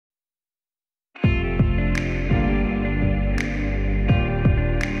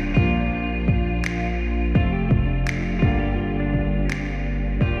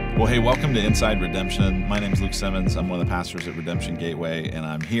Well, hey, welcome to Inside Redemption. My name is Luke Simmons. I'm one of the pastors at Redemption Gateway, and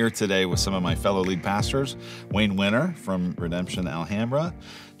I'm here today with some of my fellow lead pastors, Wayne Winter from Redemption Alhambra,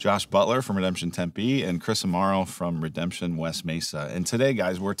 Josh Butler from Redemption Tempe, and Chris Amaro from Redemption West Mesa. And today,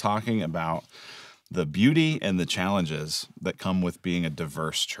 guys, we're talking about the beauty and the challenges that come with being a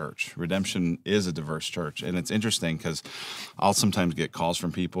diverse church. Redemption is a diverse church, and it's interesting because I'll sometimes get calls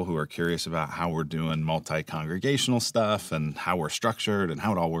from people who are curious about how we're doing multi-congregational stuff and how we're structured and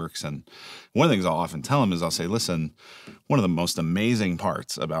how it all works. And one of the things I'll often tell them is I'll say, listen, one of the most amazing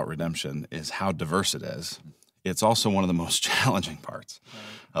parts about Redemption is how diverse it is. It's also one of the most challenging parts. Right.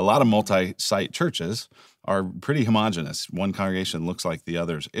 A lot of multi-site churches are pretty homogenous. One congregation looks like the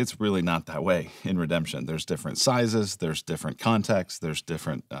others. It's really not that way in Redemption. There's different sizes, there's different contexts, there's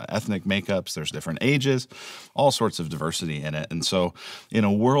different ethnic makeups, there's different ages, all sorts of diversity in it. And so in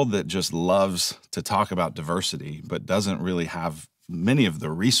a world that just loves to talk about diversity but doesn't really have many of the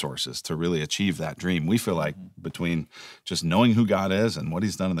resources to really achieve that dream, we feel like between just knowing who God is and what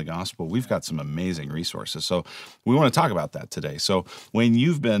he's done in the gospel, we've got some amazing resources. So we want to talk about that today. So Wayne,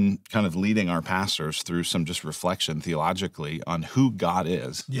 you've been kind of leading our pastors through some just reflection theologically on who God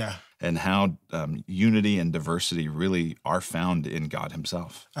is. Yeah. And how unity and diversity really are found in God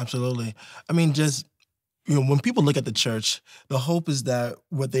himself. Absolutely. I mean, just, when people look at the church, the hope is that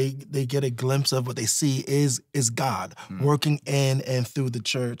what they get a glimpse of, what they see is God working in and through the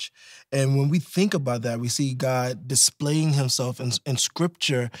church. And when we think about that, we see God displaying himself in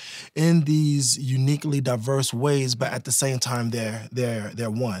Scripture in these uniquely diverse ways, but at the same time, they're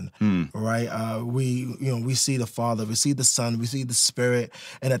one, right? We see the Father, we see the Son, we see the Spirit,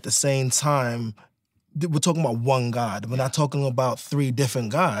 and at the same time, we're talking about one God. We're not talking about three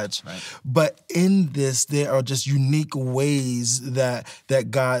different gods. Right. But in this, there are just unique ways that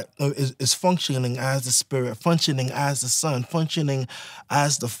God is functioning as the Spirit, functioning as the Son, functioning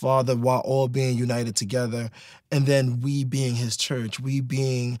as the Father, while all being united together. And then we being his church, we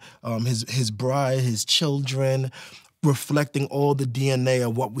being his bride, his children, reflecting all the DNA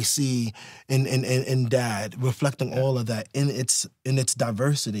of what we see in Dad, reflecting all of that in its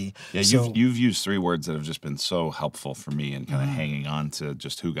diversity. Yeah, so, you've used three words that have just been so helpful for me in kind of hanging on to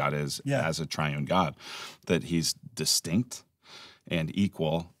just who God is as a triune God, that he's distinct and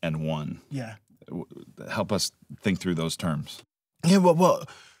equal and one. Yeah. Help us think through those terms. Yeah, well,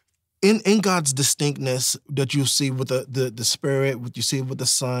 in God's distinctness that you see with the Spirit, what you see with the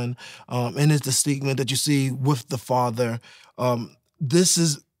Son, in his distinctness that you see with the Father,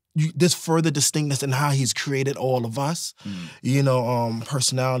 this further distinctness in how he's created all of us,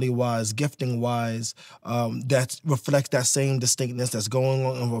 personality-wise, gifting-wise, that reflects that same distinctness that's going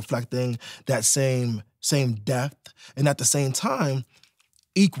on and reflecting that same depth, and at the same time,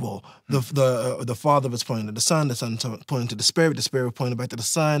 equal. The Father is pointing to the Son pointing to the Spirit pointing back to the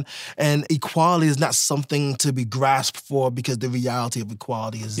Son, and equality is not something to be grasped for because the reality of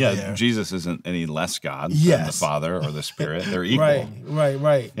equality is there. Yeah, Jesus isn't any less God than the Father or the Spirit. They're equal.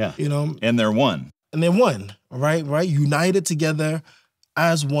 Right. Yeah. And they're one. Right? United together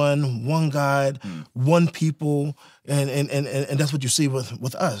as one God, one people, and that's what you see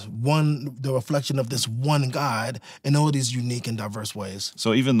with us. The reflection of this one God in all these unique and diverse ways.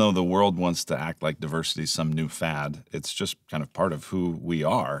 So even though the world wants to act like diversity is some new fad, it's just kind of part of who we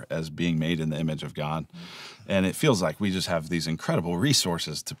are as being made in the image of God. And it feels like we just have these incredible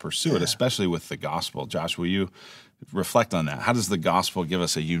resources to pursue it, especially with the gospel. Josh, will you reflect on that? How does the gospel give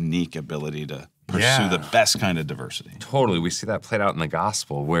us a unique ability to pursue the best kind of diversity? Totally. We see that played out in the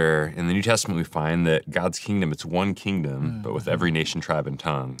gospel, where in the New Testament we find that God's kingdom, it's one kingdom, but with every nation, tribe, and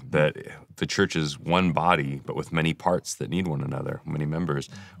tongue. That the church is one body, but with many parts that need one another, many members.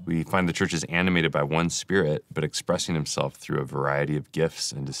 We find the church is animated by one Spirit, but expressing himself through a variety of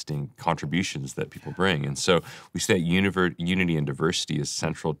gifts and distinct contributions that people bring. And so we see that unity and diversity is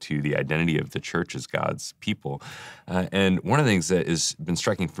central to the identity of the church as God's people. And one of the things that has been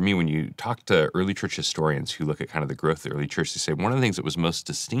striking for me when you talk to early church historians who look at kind of the growth of the early church, they say one of the things that was most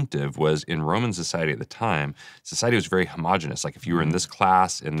distinctive was in Roman society at the time, society was very homogenous. Like if you were in this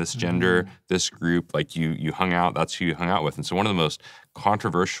class, in this gender, this group, like you hung out, that's who you hung out with. And so one of the most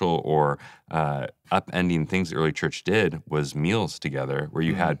controversial or upending things the early church did was meals together, where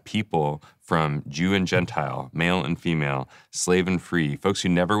you had people from Jew and Gentile, male and female, slave and free, folks who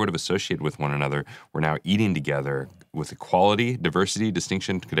never would have associated with one another were now eating together with equality, diversity,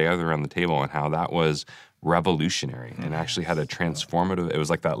 distinction together around the table, and how that was revolutionary and actually had a transformative, it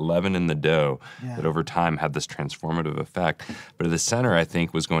was like that leaven in the dough that over time had this transformative effect. But at the center, I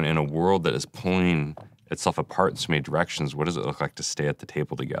think, was going in a world that is pulling itself apart in so many directions, what does it look like to stay at the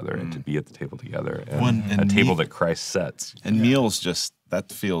table together and to be at the table together? And a table that Christ sets. And meals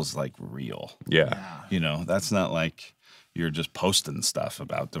that feels like real. Yeah. That's not like you're just posting stuff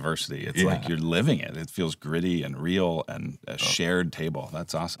about diversity. It's like you're living it. It feels gritty and real and a shared table.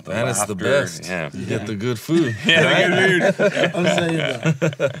 That's awesome. That is the best. Yeah. You get the good food. The good food. I'm saying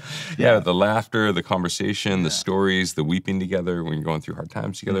that. Yeah, the laughter, the conversation, the stories, the weeping together when you're going through hard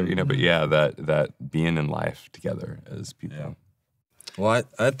times together, but that being in life together as people. Yeah. Well,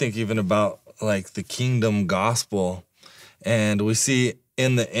 I think even about like the kingdom gospel, and we see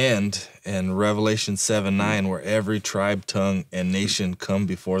in the end in Revelation 7:9 where every tribe, tongue, and nation come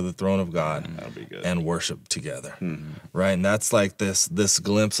before the throne of God and worship together, right? And that's like this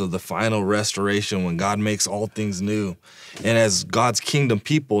glimpse of the final restoration when God makes all things new. And as God's kingdom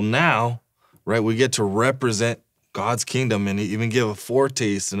people now, right, we get to represent God's kingdom and even give a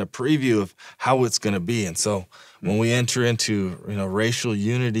foretaste and a preview of how it's going to be. And so when we enter into racial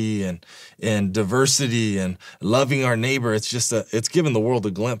unity and diversity and loving our neighbor, it's giving the world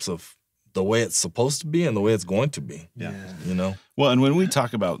a glimpse of the way it's supposed to be and the way it's going to be. Yeah. Well, and when we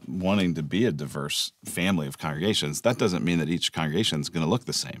talk about wanting to be a diverse family of congregations, that doesn't mean that each congregation is going to look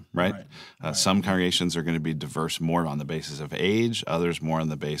the same, right? Some congregations are going to be diverse more on the basis of age, others more on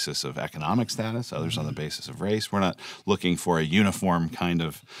the basis of economic status, others on the basis of race. We're not looking for a uniform kind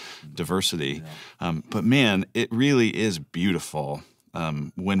of diversity. But man, it really is beautiful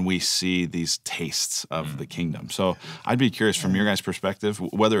when we see these tastes of the kingdom. So I'd be curious from your guys' perspective,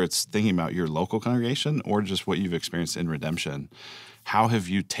 whether it's thinking about your local congregation or just what you've experienced in Redemption, how have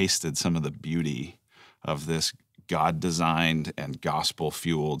you tasted some of the beauty of this God-designed and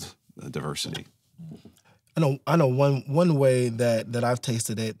gospel-fueled diversity? I know one way that I've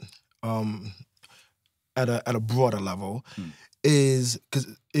tasted it at a broader level is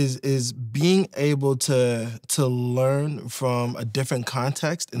being able to learn from a different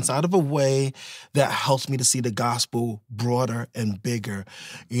context inside of a way that helps me to see the gospel broader and bigger,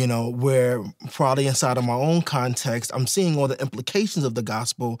 where probably inside of my own context, I'm seeing all the implications of the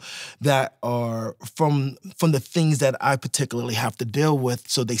gospel that are from the things that I particularly have to deal with,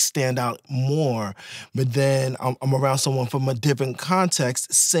 so they stand out more. But then I'm around someone from a different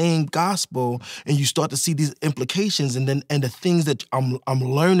context, same gospel, and you start to see these implications and the things that I'm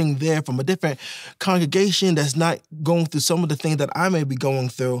learning there from a different congregation that's not going through some of the things that I may be going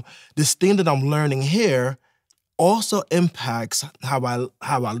through. This thing that I'm learning here also impacts how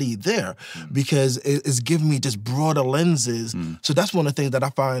I lead there, because it's giving me just broader lenses. So that's one of the things that I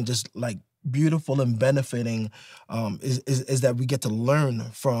find just like beautiful and benefiting, is that we get to learn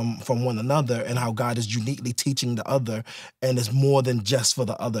from one another and how God is uniquely teaching the other, and it's more than just for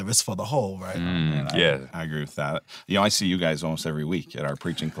the other, it's for the whole, right? I agree with that. I see you guys almost every week at our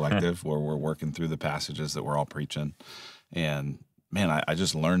preaching collective where we're working through the passages that we're all preaching, and man, I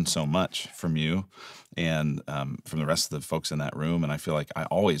just learned so much from you and from the rest of the folks in that room, and I feel like I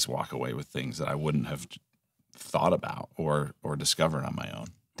always walk away with things that I wouldn't have thought about or discovered on my own.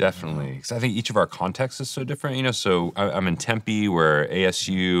 Definitely, because I think each of our contexts is so different. So I'm in Tempe, where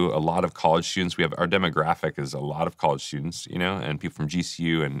ASU, a lot of college students. We have our demographic is a lot of college students, and people from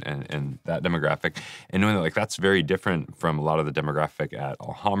GCU and that demographic. And knowing that that's very different from a lot of the demographic at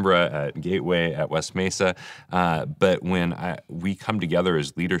Alhambra, at Gateway, at West Mesa. But when we come together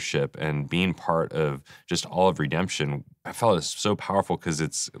as leadership and being part of just all of Redemption, I felt it's so powerful because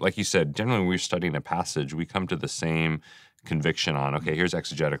it's like you said. Generally, when we're studying a passage, we come to the same conviction on, okay, here's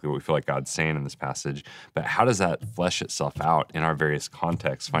exegetically what we feel like God's saying in this passage, but how does that flesh itself out in our various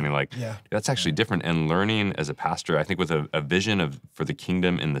contexts, finding that's actually different, and learning as a pastor, I think with a vision for the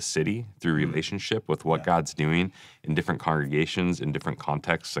kingdom in the city through relationship with what God's doing in different congregations, in different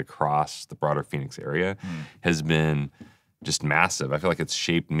contexts across the broader Phoenix area has been just massive. I feel like it's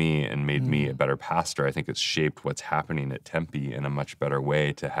shaped me and made me a better pastor. I think it's shaped what's happening at Tempe in a much better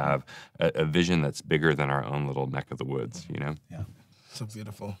way to have a vision that's bigger than our own little neck of the woods, Yeah. So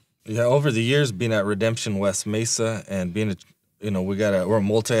beautiful. Yeah, over the years, being at Redemption West Mesa and being we're a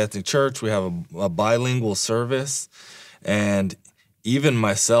multi-ethnic church. We have a bilingual service, and even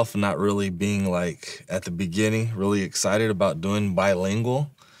myself not really being like at the beginning really excited about doing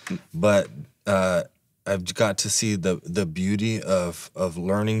bilingual, but I've got to see the beauty of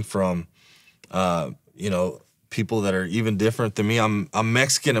learning from, people that are even different than me. I'm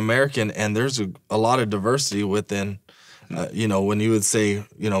Mexican American, and there's a lot of diversity within, when you would say,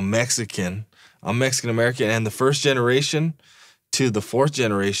 Mexican. I'm Mexican American, and the first generation to the fourth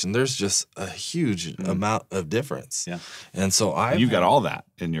generation, there's just a huge amount of difference. Yeah. And so You've got all that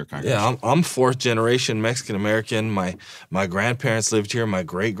in your congregation. Yeah, I'm fourth generation Mexican American. My grandparents lived here. My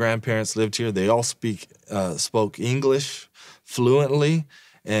great grandparents lived here. They all spoke English fluently,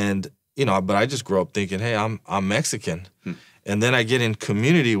 and but I just grew up thinking, hey, I'm Mexican, and then I get in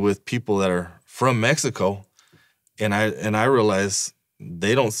community with people that are from Mexico, and I realize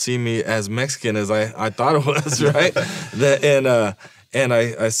they don't see me as Mexican as I thought it was, right? And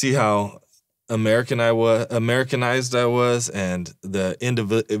I see how Americanized I was, and the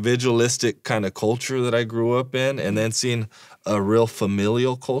individualistic kind of culture that I grew up in, and then seeing a real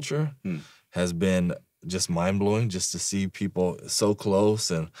familial culture has been just mind-blowing, just to see people so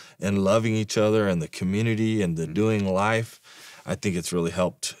close and loving each other, and the community and the doing life. I think it's really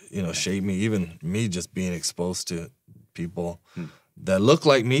helped, shape me, even me just being exposed to people that look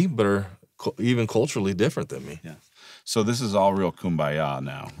like me but are even culturally different than me. Yeah. So this is all real kumbaya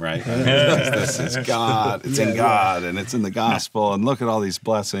now, right? This is God. It's in God, and it's in the gospel, and look at all these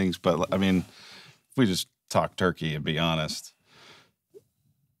blessings. But, I mean, if we just talk turkey and be honest,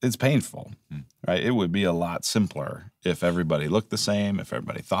 it's painful, right? It would be a lot simpler if everybody looked the same, if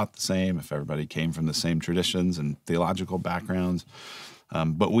everybody thought the same, if everybody came from the same traditions and theological backgrounds.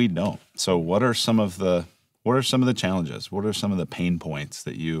 But we don't. So what are some of the challenges? What are some of the pain points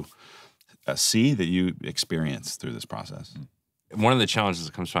that you see, that you experience through this process? One of the challenges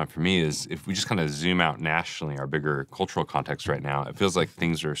that comes to mind for me is if we just kind of zoom out nationally, our bigger cultural context right now, it feels like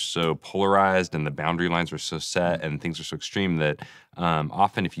things are so polarized and the boundary lines are so set and things are so extreme that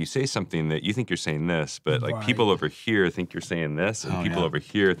often if you say something that you think you're saying this, but like people over here think you're saying this, and people over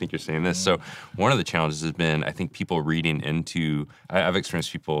here think you're saying this. So one of the challenges has been, I think, people reading into, I've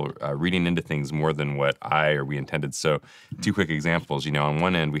experienced people reading into things more than what I or we intended. So two quick examples, on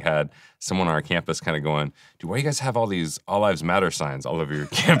one end we had someone on our campus kind of going, dude, why do you guys have all these All Lives Matter signs all over your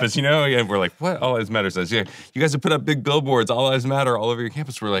campus? And we're like, what? All Lives Matter signs? Yeah, you guys have put up big billboards, All Lives Matter all over your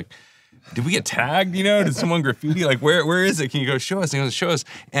campus. We're like, did we get tagged? Did someone graffiti? Like, where is it? Can you go show us? And he goes, show us.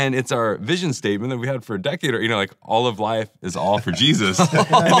 And it's our vision statement that we had for a decade, or, like, all of life is all for Jesus. And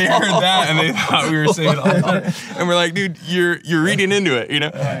they heard that and they thought we were saying it all the time. And we're like, dude, you're reading into it,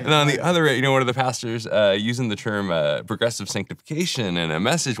 And then on the other end, one of the pastors using the term progressive sanctification and a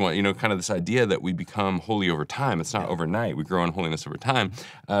message, kind of this idea that we become holy over time. It's not overnight. We grow in holiness over time.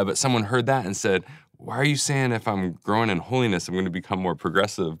 But someone heard that and said, why are you saying if I'm growing in holiness, I'm going to become more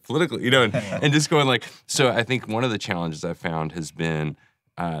progressive politically, and just going like, so I think one of the challenges I've found has been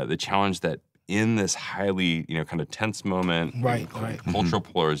the challenge that in this highly, kind of tense moment, cultural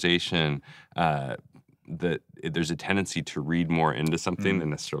polarization, that there's a tendency to read more into something than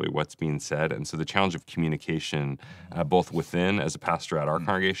necessarily what's being said. And so the challenge of communication, both within as a pastor at our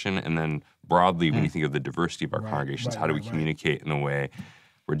congregation, and then broadly when you think of the diversity of our congregations, how do we communicate in a way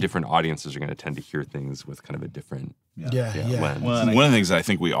where different audiences are going to tend to hear things with kind of a different lens. Well, one of the things that I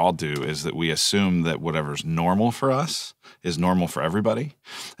think we all do is that we assume that whatever's normal for us is normal for everybody.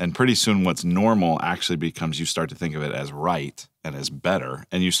 And pretty soon what's normal actually becomes, you start to think of it as right and as better.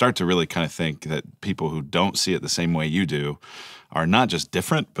 And you start to really kind of think that people who don't see it the same way you do are not just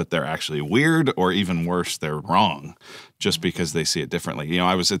different, but they're actually weird, or even worse, they're wrong just because they see it differently.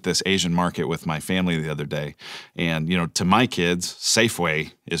 I was at this Asian market with my family the other day, and, to my kids,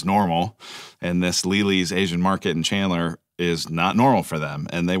 Safeway is normal, and this Lily's Asian market in Chandler is not normal for them.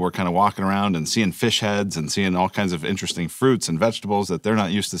 And they were kind of walking around and seeing fish heads and seeing all kinds of interesting fruits and vegetables that they're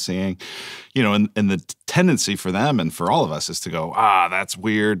not used to seeing, and the tendency for them and for all of us is to go, that's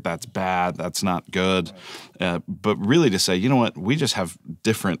weird, that's bad, that's not good. But really to say, you know what, we just have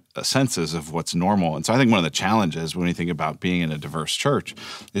different senses of what's normal. And so I think one of the challenges when you think about being in a diverse church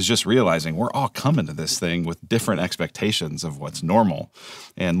is just realizing we're all coming to this thing with different expectations of what's normal,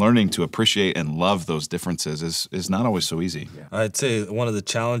 and learning to appreciate and love those differences is not always so easy. Yeah. I'd say one of the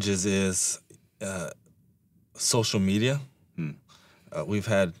challenges is social media. We've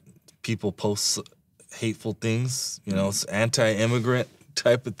had people post hateful things, anti-immigrant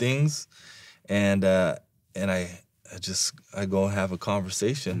type of things, and I go and have a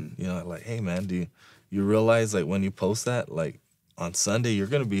conversation, like, hey man, do you realize, like, when you post that, like, on Sunday you're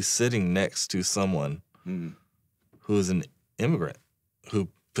going to be sitting next to someone who is an immigrant, who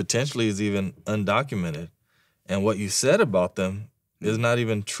potentially is even undocumented, and what you said about them is not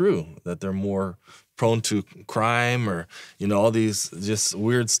even true, that they're more prone to crime, or all these just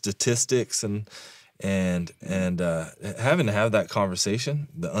weird statistics, and having to have that conversation,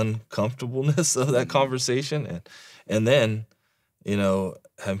 the uncomfortableness of that conversation, and then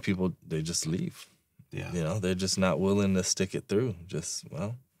having people, they just leave. They're just not willing to stick it through. Just,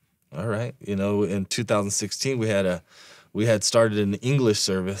 well, all right. In 2016 we had we had started an English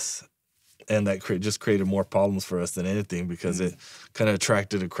service, and that just created more problems for us than anything, because it kind of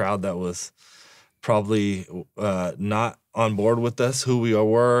attracted a crowd that was probably not on board with us, who we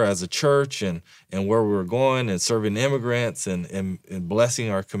were as a church, and where we were going, and serving immigrants, and blessing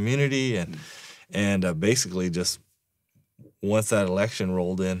our community, and basically just once that election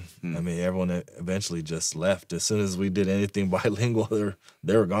rolled in, I mean, everyone eventually just left. As soon as we did anything bilingual,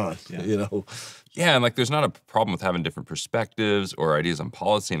 they were gone. You know. Yeah, and like there's not a problem with having different perspectives or ideas on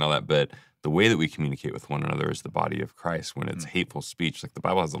policy and all that, but the way that we communicate with one another as the body of Christ, when it's hateful speech, like the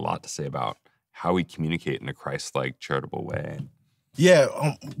Bible has a lot to say about how we communicate in a Christ-like, charitable way. Yeah,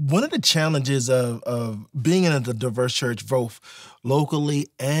 one of the challenges of being in a diverse church, both locally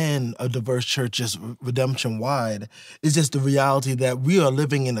and a diverse church just redemption-wide, is just the reality that we are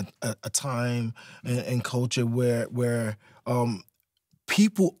living in a time and culture where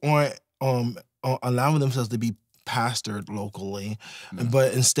people aren't allowing themselves to be pastored locally,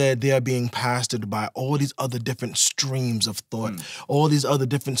 but instead they are being pastored by all these other different streams of thought, all these other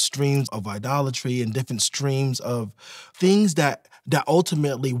different streams of idolatry and different streams of things that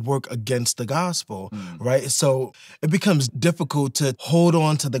ultimately work against the gospel, right? So it becomes difficult to hold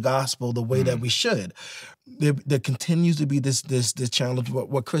on to the gospel the way that we should. There continues to be this challenge,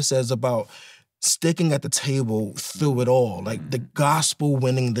 what Chris says about sticking at the table through it all, like the gospel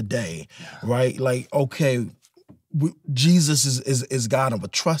winning the day, right? Like, okay, Jesus is God, and we're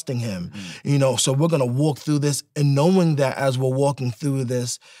trusting him, you know, so we're going to walk through this and knowing that as we're walking through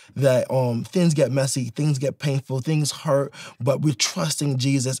this, that things get messy, things get painful, things hurt, but we're trusting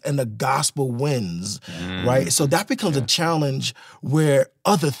Jesus and the gospel wins, right? So that becomes a challenge where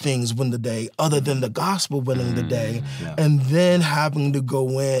other things win the day other than the gospel winning the day, and then having to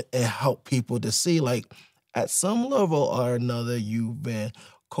go in and help people to see, like, at some level or another, you've been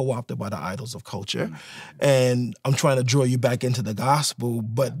co-opted by the idols of culture. And I'm trying to draw you back into the gospel,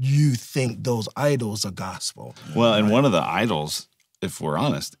 but you think those idols are gospel. Well, and one of the idols, if we're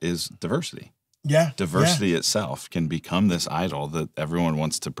honest, is diversity. Yeah. Diversity itself can become this idol that everyone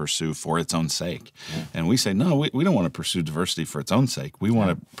wants to pursue for its own sake. And we say, no, we don't want to pursue diversity for its own sake. We want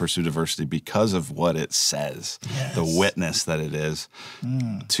to pursue diversity because of what it says, the witness that it is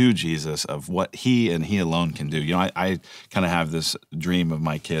to Jesus of what he and he alone can do. You know, I kind of have this dream of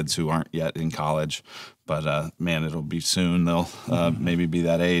my kids who aren't yet in college, but man, it'll be soon. They'll maybe be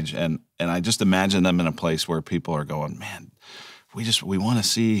that age. And I just imagine them in a place where people are going, man, we want to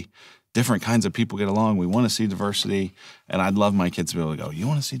see different kinds of people get along. We want to see diversity. And I'd love my kids to be able to go, you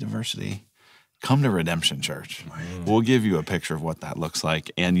want to see diversity? Come to Redemption Church. We'll give you a picture of what that looks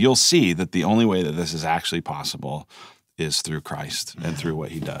like. And you'll see that the only way that this is actually possible is through Christ and through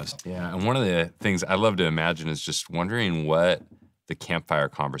what he does. Yeah, and one of the things I love to imagine is just wondering what the campfire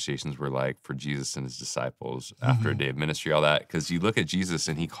conversations were like for Jesus and his disciples after a day of ministry, all that. Because you look at Jesus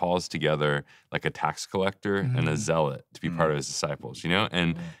and he calls together like a tax collector and a zealot to be part of his disciples, you know?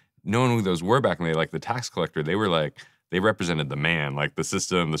 And knowing who those were back in the day, like the tax collector, they were like, they represented the man, like the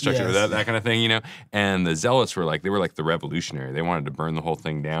system, the structure, that kind of thing, you know? And the zealots were like, they were like the revolutionary. They wanted to burn the whole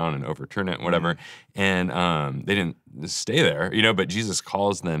thing down and overturn it and whatever. And they didn't stay there, you know, but Jesus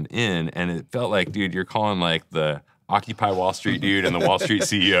calls them in, and it felt like, dude, you're calling like the Occupy Wall Street dude and the Wall Street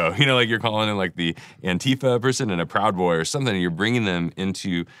CEO. You know, like you're calling in like the Antifa person and a Proud Boy or something, and you're bringing them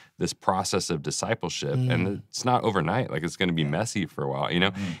into this process of discipleship. And it's not overnight. Like it's going to be messy for a while, you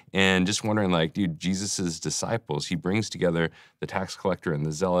know? And just wondering like, dude, Jesus's disciples, he brings together the tax collector and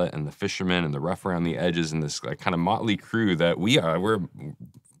the zealot and the fisherman and the rough around the edges and this like kind of motley crew that we're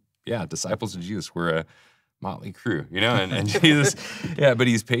disciples of Jesus. We're a motley crew, you know, and Jesus, but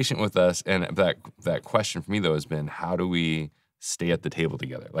he's patient with us. And that question for me though has been, how do we stay at the table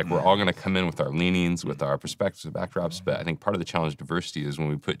together? Like we're all going to come in with our leanings, with our perspectives and backdrops, but I think part of the challenge of diversity is when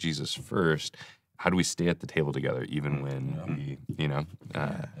we put Jesus first, how do we stay at the table together even when we, you know,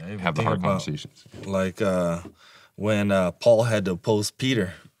 have the hard conversations? Like when Paul had to oppose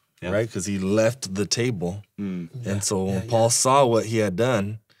Peter, right? Because he left the table. And so when Paul saw what he had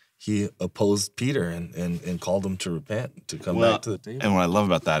done, he opposed Peter and called him to repent, to come back to the table. And what I love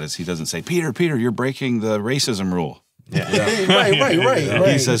about that is he doesn't say, Peter, you're breaking the racism rule.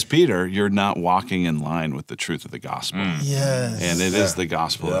 Right. He says, Peter, you're not walking in line with the truth of the gospel. Yes. And it is the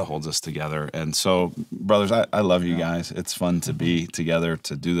gospel that holds us together. And so, brothers, I love you guys. It's fun to be together,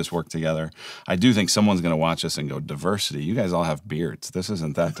 to do this work together. I do think someone's going to watch us and go, diversity? You guys all have beards. This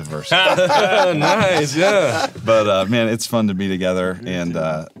isn't that diversity. Nice, But, man, it's fun to be together. And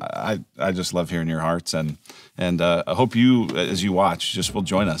I just love hearing your hearts. And I hope you, as you watch, just will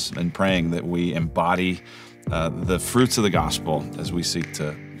join us in praying that we embody the fruits of the gospel as we seek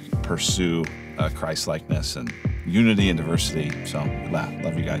to pursue Christ-likeness and unity and diversity. So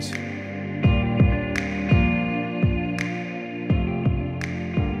love you guys.